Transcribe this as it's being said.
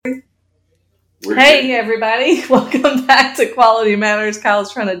Hey, everybody. Welcome back to Quality Matters.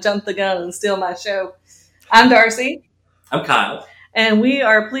 Kyle's trying to jump the gun and steal my show. I'm Darcy. I'm Kyle. And we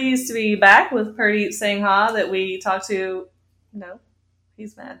are pleased to be back with Pardeep Sangha that we talked to. No,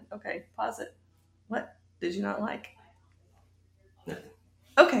 he's mad. Okay, pause it. What did you not like?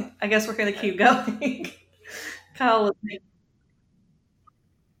 Okay, I guess we're going to keep going. Kyle was...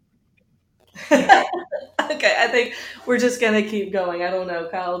 Okay, I think we're just going to keep going. I don't know.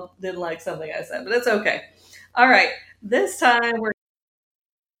 Kyle didn't like something I said, but it's okay. All right. This time we're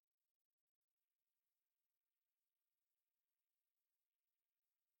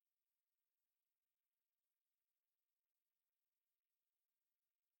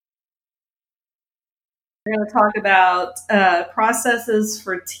going to talk about processes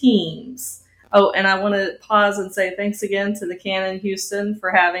for teams. Oh, and I want to pause and say thanks again to the Canon Houston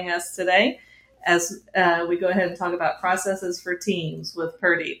for having us today as we go ahead and talk about processes for teams with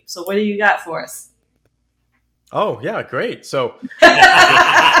Pardeep. So what do you got for us? Oh, yeah, great. So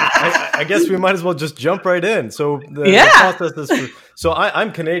I guess we might as well just jump right in. So the processes so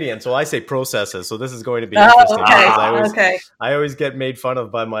I'm Canadian, so I say processes. So this is going to be interesting. Okay. I always get made fun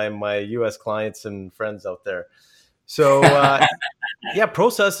of by my US clients and friends out there. So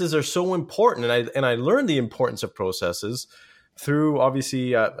processes are so important. And I learned the importance of processes through,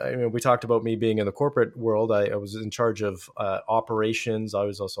 obviously, we talked about me being in the corporate world. I was in charge of operations. I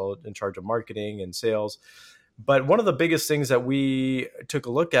was also in charge of marketing and sales. But one of the biggest things that we took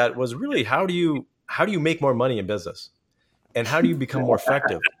a look at was really how do you make more money in business, and how do you become more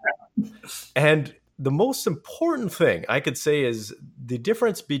effective? And the most important thing I could say is the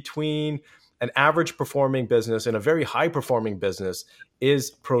difference between an average performing business and a very high performing business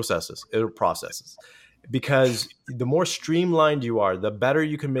is processes. Because the more streamlined you are, the better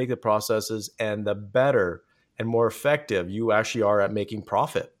you can make the processes, and the better and more effective you actually are at making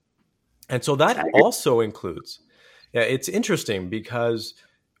profit. And so that also includes, it's interesting because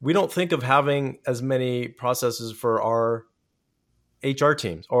we don't think of having as many processes for our HR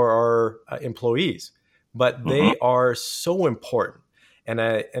teams or our employees, but they are so important.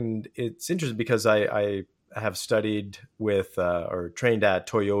 And it's interesting because I have studied with or trained at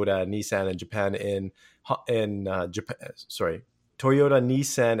Toyota, Nissan, and Japan Toyota,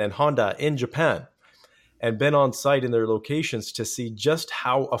 Nissan, and Honda in Japan, and been on site in their locations to see just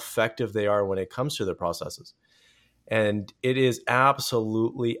how effective they are when it comes to their processes. And it is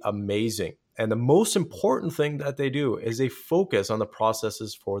absolutely amazing. And the most important thing that they do is they focus on the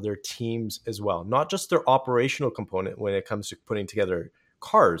processes for their teams as well, not just their operational component when it comes to putting together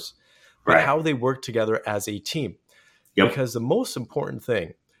cars, but how they work together as a team. Yep. Because the most important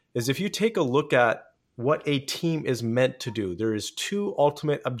thing is if you take a look at what a team is meant to do, there is two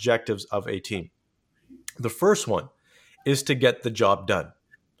ultimate objectives of a team. The first one is to get the job done.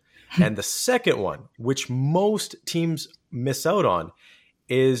 And the second one, which most teams miss out on,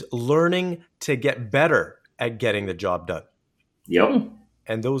 is learning to get better at getting the job done. Yep.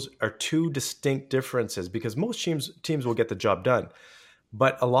 And those are two distinct differences, because most teams will get the job done,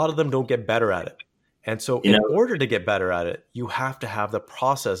 but a lot of them don't get better at it. And so in order to get better at it, you have to have the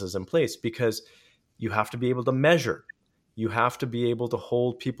processes in place, because you have to be able to measure. You have to be able to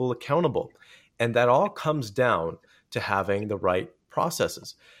hold people accountable. And that all comes down to having the right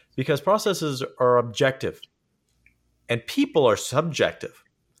processes, because processes are objective and people are subjective.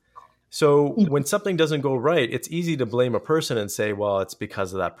 So when something doesn't go right, it's easy to blame a person and say, well, it's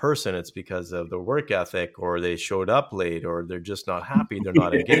because of that person. It's because of the work ethic, or they showed up late, or they're just not happy. They're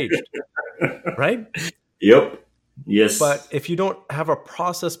not engaged. Right? Yep. Yes. But if you don't have a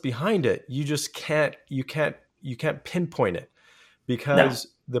process behind it, you just can't pinpoint it, because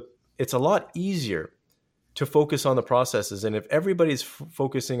it's a lot easier to focus on the processes. And if everybody's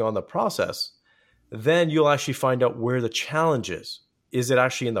focusing on the process, then you'll actually find out where the challenge is. Is it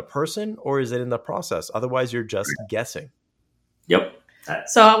actually in the person, or is it in the process? Otherwise, you're just guessing. Yep.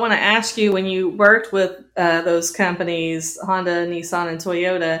 So I want to ask you, when you worked with those companies, Honda, Nissan, and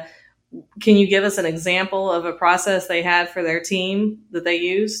Toyota, can you give us an example of a process they had for their team that they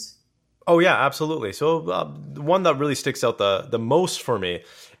used? Oh, yeah, absolutely. So the one that really sticks out the most for me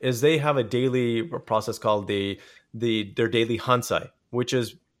is they have a daily process called their daily Hansai, which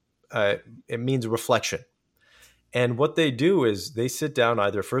is, it means reflection. And what they do is they sit down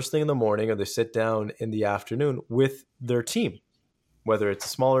either first thing in the morning, or they sit down in the afternoon with their team, whether it's a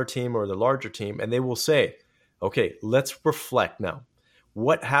smaller team or the larger team, and they will say, okay, let's reflect now.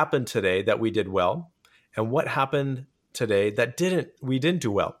 What happened today that we did well, and what happened today that we didn't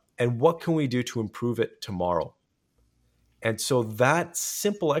do well? And what can we do to improve it tomorrow? And so that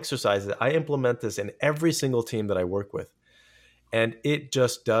simple exercise, I implement this in every single team that I work with. And it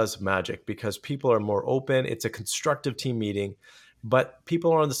just does magic because people are more open. It's a constructive team meeting, but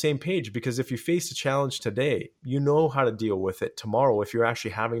people are on the same page because if you face a challenge today, you know how to deal with it tomorrow if you're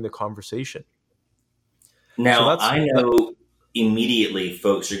actually having the conversation. So Now, that's I that. know immediately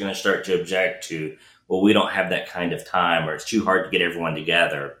folks are going to start to object to, well, we don't have that kind of time, or it's too hard to get everyone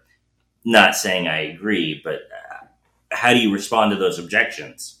together. Not saying I agree, but how do you respond to those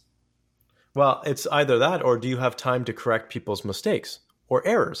objections? Well, it's either that or do you have time to correct people's mistakes or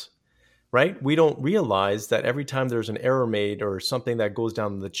errors, right? We don't realize that every time there's an error made or something that goes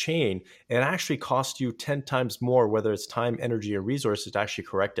down the chain, it actually costs you 10 times more, whether it's time, energy, or resources to actually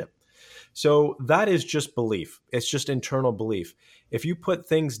correct it. So that is just belief. It's just internal belief. If you put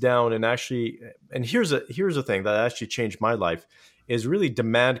things down and actually, and here's a thing that actually changed my life, is really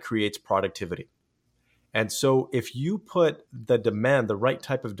demand creates productivity. And so if you put the right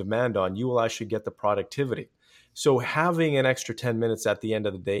type of demand on, you will actually get the productivity. So having an extra 10 minutes at the end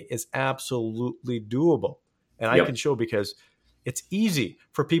of the day is absolutely doable. And I can Yep. show because it's easy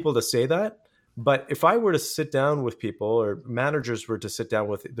for people to say that. But if I were to sit down with people or managers were to sit down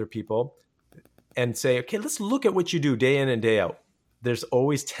with their people and say, okay, let's look at what you do day in and day out, there's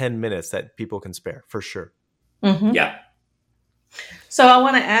always 10 minutes that people can spare for sure. Mm-hmm. Yeah. So I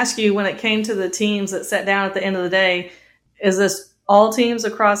want to ask you, when it came to the teams that sat down at the end of the day, is this all teams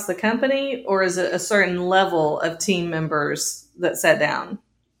across the company, or is it a certain level of team members that sat down?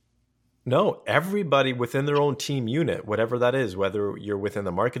 No, everybody within their own team unit, whatever that is, whether you're within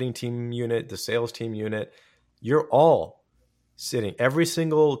the marketing team unit, the sales team unit, you're all sitting. Every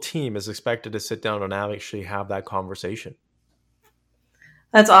single team is expected to sit down and actually have that conversation.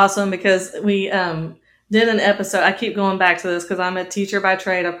 That's awesome because we did an episode. I keep going back to this because I'm a teacher by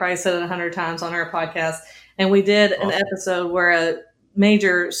trade. I've probably said it 100 times on our podcast. And we did an episode where a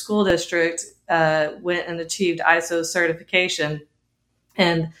major school district went and achieved ISO certification.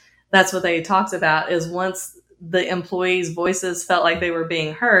 And that's what they talked about is once the employees' voices felt like they were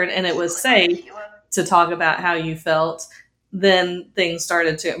being heard and it was safe to talk about how you felt, then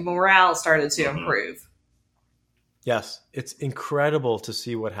morale started to improve. Yes, it's incredible to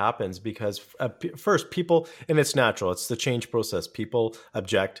see what happens because first people, and it's natural, it's the change process. People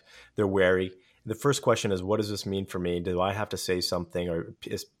object, they're wary. The first question is, what does this mean for me? Do I have to say something, or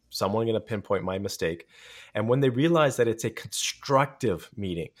is someone going to pinpoint my mistake? And when they realize that it's a constructive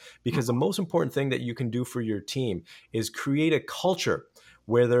meeting, because the most important thing that you can do for your team is create a culture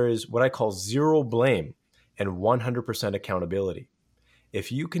where there is what I call zero blame and 100% accountability.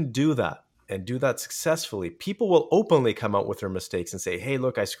 If you can do that, and do that successfully, people will openly come out with their mistakes and say, hey,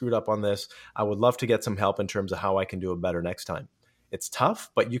 look, I screwed up on this. I would love to get some help in terms of how I can do it better next time. It's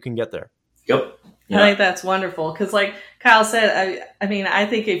tough, but you can get there. Yep. I think that's wonderful because, like Kyle said, I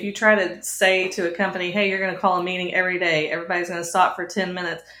think if you try to say to a company, hey, you're going to call a meeting every day, everybody's going to stop for 10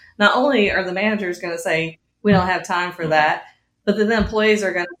 minutes. Not only are the managers going to say, we don't have time for that, but then the employees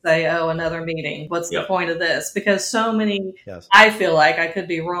are going to say, oh, another meeting. What's the point of this? Because so many, I feel like, I could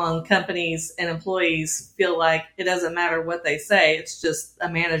be wrong, companies and employees feel like it doesn't matter what they say. It's just a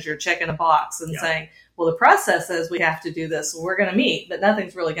manager checking a box and saying, well, the process says we have to do this, so we're going to meet, but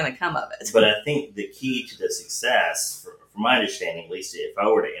nothing's really going to come of it. But I think the key to the success, from my understanding, at least if I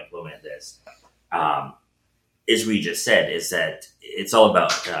were to implement this, as we just said, is that it's all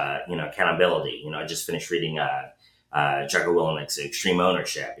about accountability. I just finished reading Jocko Willink's Extreme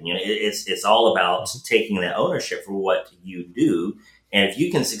Ownership, and it's all about taking that ownership for what you do. And if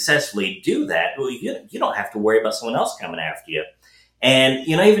you can successfully do that, well, you don't have to worry about someone else coming after you. And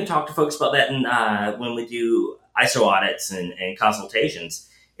I even talk to folks about that, and when we do ISO audits and consultations,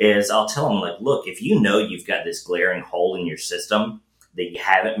 is I'll tell them, like, look, if you know you've got this glaring hole in your system that you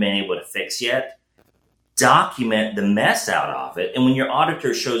haven't been able to fix yet, document the mess out of it. And when your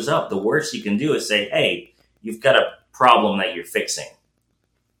auditor shows up, the worst you can do is say, hey, you've got a problem that you're fixing.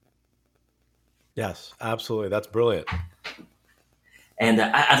 Yes, absolutely. That's brilliant. And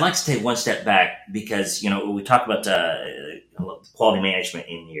I'd like to take one step back because, we talk about quality management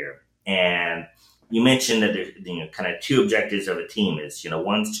in here. And you mentioned that there's, kind of two objectives of a team is,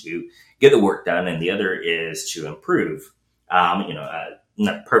 one's to get the work done and the other is to improve.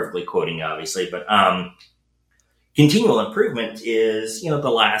 Not perfectly quoting you, obviously, but continual improvement is,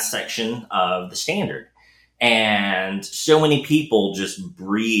 the last section of the standard. And so many people just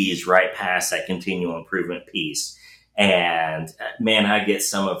breeze right past that continual improvement piece. And man, I get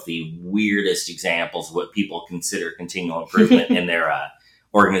some of the weirdest examples of what people consider continual improvement in their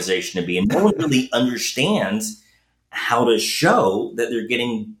organization to be. And no one really understands how to show that they're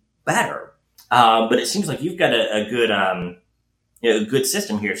getting better. But it seems like you've got a good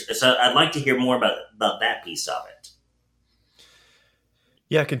system here. So I'd like to hear more about that piece of it.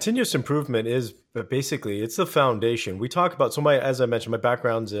 Yeah, continuous improvement is basically it's the foundation. We talk about as I mentioned, my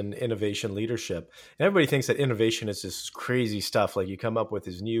background's in innovation leadership. And everybody thinks that innovation is this crazy stuff, like you come up with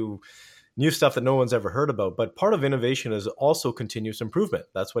this new stuff that no one's ever heard about. But part of innovation is also continuous improvement.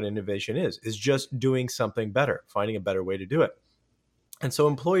 That's what innovation is just doing something better, finding a better way to do it. And so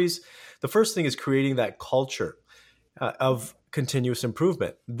employees, the first thing is creating that culture of continuous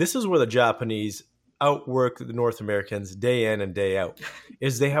improvement. This is where the Japanese outwork the North Americans day in and day out,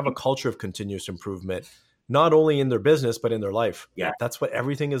 is they have a culture of continuous improvement, not only in their business, but in their life. Yeah. That's what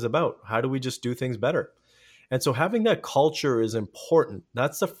everything is about. How do we just do things better? And so having that culture is important.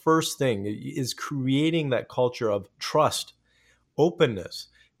 That's the first thing, is creating that culture of trust, openness,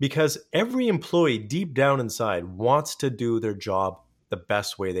 because every employee deep down inside wants to do their job the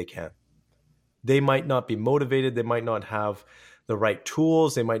best way they can. They might not be motivated. They might not have the right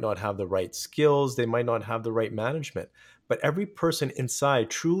tools. They might not have the right skills. They might not have the right management. But every person inside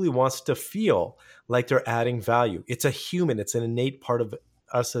truly wants to feel like they're adding value. It's a human. It's an innate part of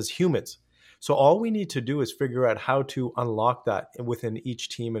us as humans. So all we need to do is figure out how to unlock that within each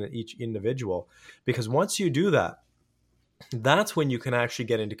team and each individual. Because once you do that, that's when you can actually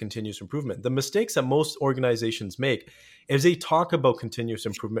get into continuous improvement. The mistakes that most organizations make is they talk about continuous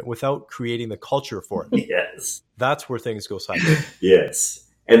improvement without creating the culture for it. Yes. That's where things go sideways. Yes.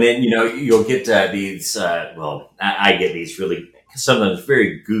 And then, you'll get these, I get these really, sometimes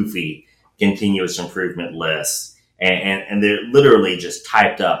very goofy continuous improvement lists. And they're literally just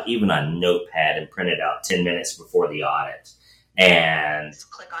typed up, even on Notepad, and printed out 10 minutes before the audit. And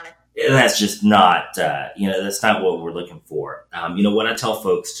Just click on it. that's just not, that's not what we're looking for. What I tell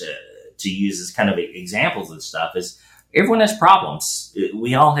folks to use as kind of examples of stuff is everyone has problems.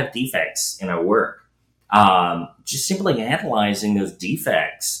 We all have defects in our work. Just simply analyzing those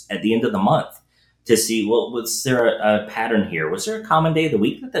defects at the end of the month to see, well, was there a pattern here? Was there a common day of the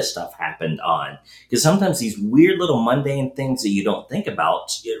week that this stuff happened on? Because sometimes these weird little mundane things that you don't think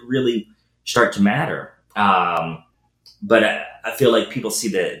about, it really start to matter. But I feel like people see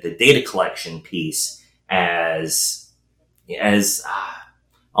the data collection piece as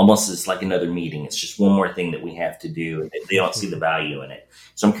almost as like another meeting. It's just one more thing that we have to do. They don't see the value in it.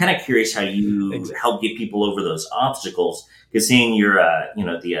 So I'm kind of curious how you help get people over those obstacles. Because seeing your,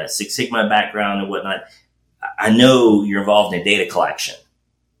 the Six Sigma background and whatnot, I know you're involved in data collection.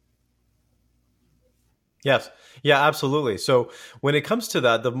 Yes. Yeah, absolutely. So when it comes to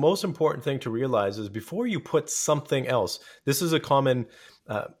that, the most important thing to realize is before you put something else, this is a common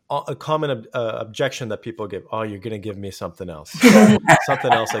objection that people give. Oh, you're going to give me something else,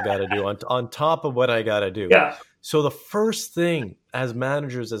 something else I got to do on top of what I got to do. Yeah. So the first thing as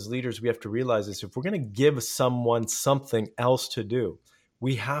managers, as leaders, we have to realize is if we're going to give someone something else to do,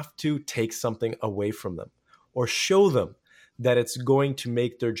 we have to take something away from them or show them that it's going to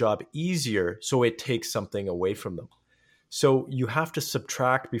make their job easier, so it takes something away from them. So you have to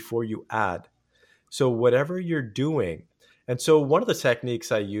subtract before you add. So whatever you're doing, and so one of the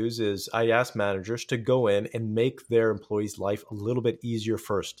techniques I use is I ask managers to go in and make their employees' life a little bit easier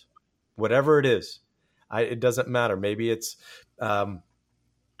first. Whatever it is, it doesn't matter. Maybe it's,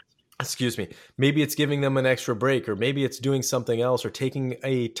 maybe it's giving them an extra break, or maybe it's doing something else, or taking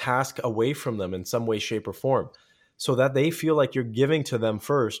a task away from them in some way, shape, or form, so that they feel like you're giving to them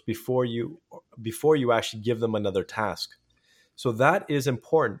first before you actually give them another task. So that is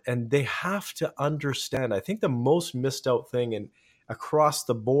important, and they have to understand. I think the most missed out thing across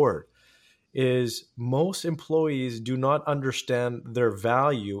the board is most employees do not understand their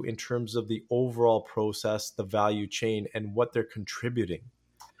value in terms of the overall process, the value chain, and what they're contributing.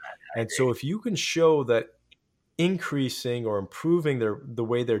 And so if you can show that increasing or improving the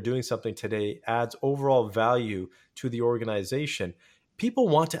way they're doing something today adds overall value to the organization, people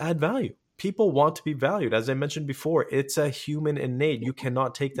want to add value. People want to be valued. As I mentioned before, it's a human innate. You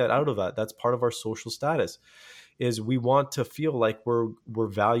cannot take that out of that. That's part of our social status, is we want to feel like we're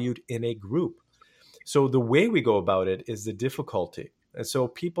valued in a group. So the way we go about it is the difficulty. And so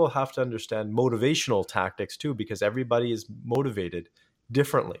people have to understand motivational tactics too, because everybody is motivated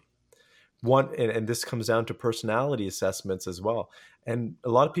differently. And this comes down to personality assessments as well. And a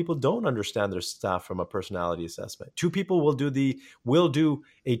lot of people don't understand their staff from a personality assessment. Two people will do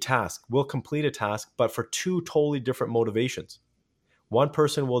a task, will complete a task, but for two totally different motivations. One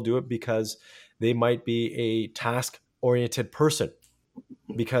person will do it because they might be a task-oriented person,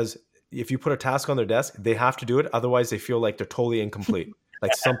 because if you put a task on their desk, they have to do it. Otherwise, they feel like they're totally incomplete,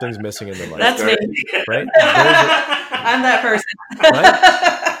 like something's missing in their life. That's me. Right? I'm that person. Right?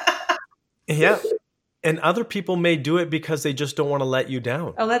 Yeah. And other people may do it because they just don't want to let you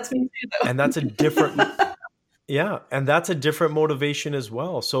down. Oh, that's me too, though. And that's a different Yeah, and that's a different motivation as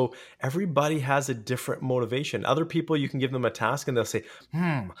well. So everybody has a different motivation. Other people, you can give them a task and they'll say,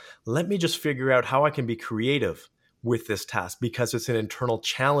 let me just figure out how I can be creative with this task because it's an internal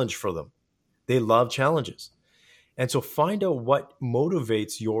challenge for them. They love challenges. And so find out what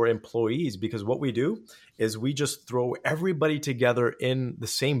motivates your employees, because what we do is we just throw everybody together in the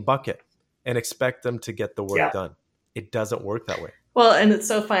same bucket and expect them to get the work done. It doesn't work that way. Well, and it's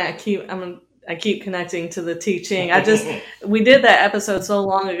so funny. I keep connecting to the teaching. We did that episode so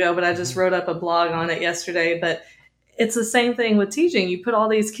long ago, but I just wrote up a blog on it yesterday. But it's the same thing with teaching. You put all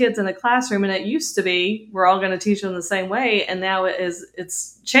these kids in a classroom, and it used to be we're all going to teach them the same way, and now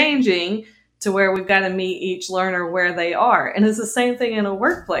it's changing to where we've got to meet each learner where they are. And it's the same thing in a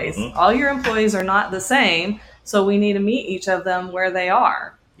workplace. Mm-hmm. All your employees are not the same, so we need to meet each of them where they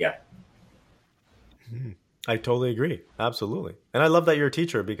are. Yeah. I totally agree. Absolutely. And I love that you're a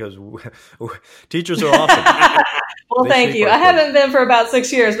teacher, because teachers are awesome. Well, thank you. I haven't been for about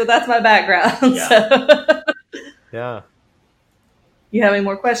 6 years, but that's my background. Yeah. So. Yeah. You have any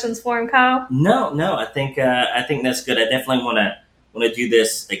more questions for him, Kyle? No. I think that's good. I definitely want to do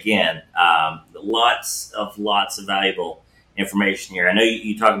this again. Lots of valuable information here. I know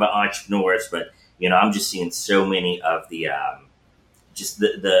you talk about entrepreneurs, but I'm just seeing so many of the just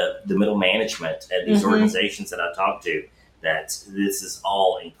the middle management at these organizations that I talk to, that this is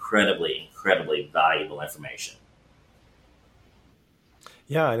all incredibly valuable information.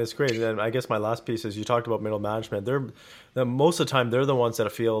 Yeah, and it's great. And I guess my last piece is, you talked about middle management. Most of the time, they're the ones that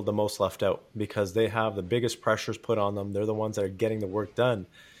feel the most left out, because they have the biggest pressures put on them. They're the ones that are getting the work done,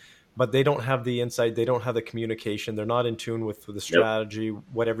 but they don't have the insight. They don't have the communication. They're not in tune with the strategy,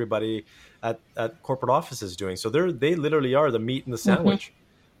 what everybody at corporate office is doing. So they literally are the meat in the sandwich.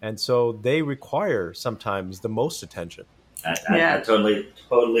 And so they require sometimes the most attention. I totally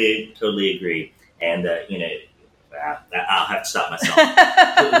agree. And, I'll have to stop myself.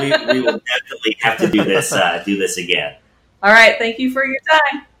 we will definitely have to do this again. All right. Thank you for your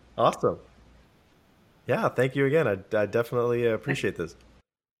time. Awesome. Yeah. Thank you again. I definitely appreciate this.